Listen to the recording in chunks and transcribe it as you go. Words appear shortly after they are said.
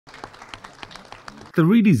The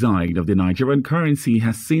redesign of the Nigerian currency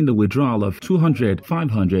has seen the withdrawal of 200,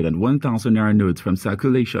 500 and 1,000 naira notes from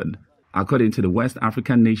circulation. According to the West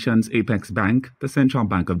African nation's apex bank, the Central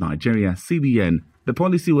Bank of Nigeria, CBN, the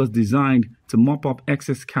policy was designed to mop up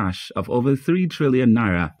excess cash of over 3 trillion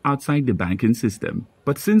naira outside the banking system.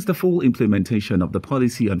 But since the full implementation of the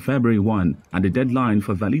policy on February 1 and the deadline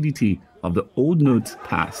for validity of the old notes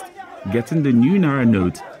passed, getting the new naira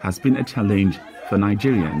note has been a challenge for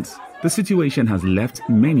Nigerians. The situation has left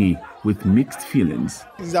many with mixed feelings.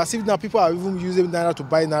 It's as if now people are even using naira to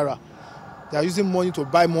buy naira. They are using money to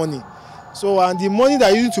buy money. So, and the money they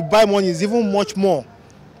are using to buy money is even much more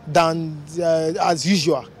than as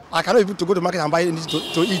usual. I cannot even to go to market and buy anything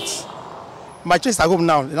to eat. My choice is at home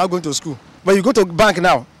now. They're not going to school. But you go to bank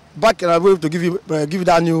now. Bank can be able to give you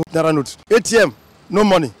that new naira note. ATM, no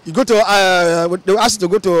money. You go to they ask you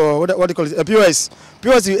to go to what they call it, a POS.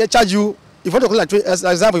 POS they charge you. If you want to collect, as an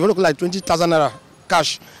example, if you want to collect 20,000 naira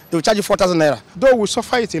cash, they will charge you 4,000 naira. Though we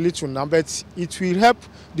suffer it a little now, but it will help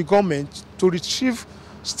the government to retrieve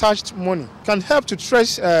stashed money. It can help to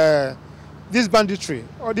trace this banditry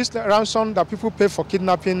or this ransom that people pay for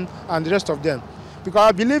kidnapping and the rest of them. Because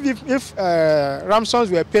I believe if ransoms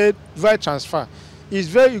were paid via transfer,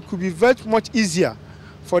 it could be very much easier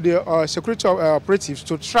for the security operatives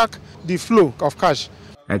to track the flow of cash.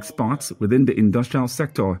 Experts within the industrial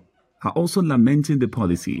sector are also lamenting the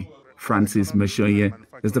policy. Francis Meshoye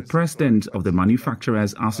is the president of the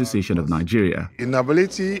Manufacturers Association of Nigeria.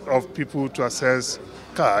 Inability of people to access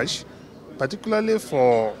cash, particularly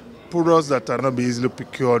for products that are not be easily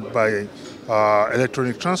procured by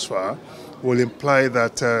electronic transfer, will imply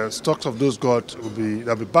that stocks of those goods will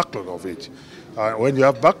be backlog of it. When you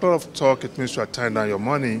have backlog of stock, it means you are tying down your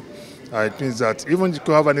money. It means that even it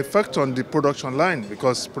could have an effect on the production line,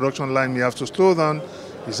 because production line may have to slow down.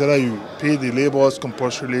 It's either you pay the laborers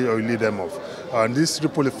compulsorily or you lead them off. And this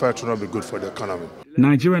ripple effect will not be good for the economy.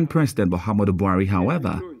 Nigerian President Muhammadu Buhari,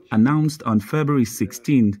 however, announced on February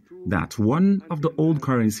 16th that one of the old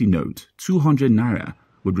currency note, 200 naira,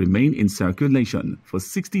 would remain in circulation for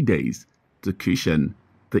 60 days to cushion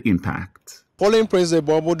the impact. Following President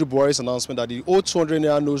Muhammadu Buhari's announcement that the old 200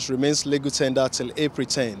 naira notes remains legal tender till April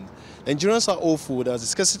 10, Nigerians are hopeful that the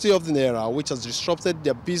scarcity of the naira, which has disrupted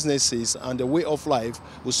their businesses and their way of life,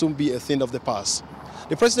 will soon be a thing of the past.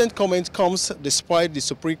 The president's comment comes despite the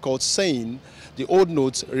Supreme Court saying the old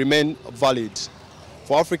notes remain valid.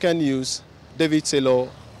 For African News, David Taylor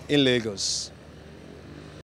in Lagos.